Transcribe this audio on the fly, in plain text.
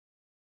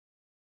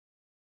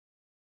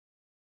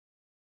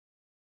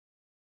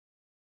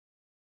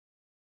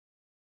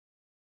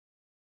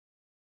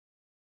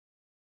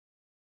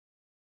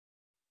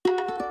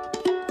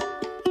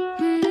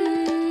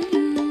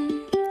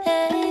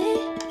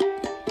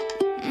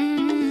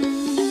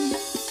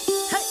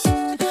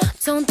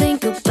Don't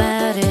think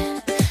about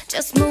it,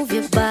 just move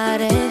your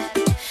body.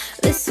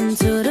 Listen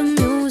to the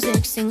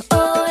music, sing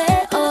oh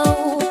eh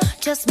oh.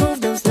 Just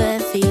move those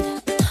left feet,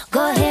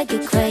 go ahead,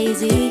 get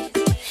crazy.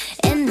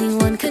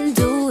 Anyone can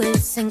do it,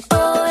 sing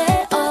oh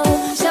eh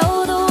oh.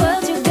 Show the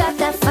world you got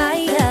that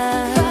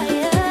fire.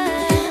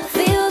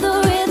 Feel the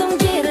rhythm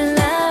getting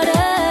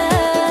louder.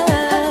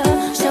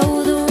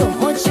 Show the room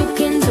what you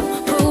can do,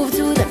 prove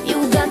to them you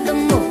got the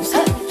moves.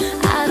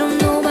 I don't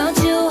know about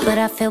you, but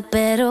I feel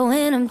better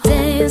when I'm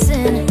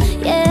dancing.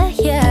 Yeah,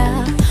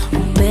 yeah,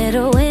 I'm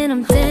better when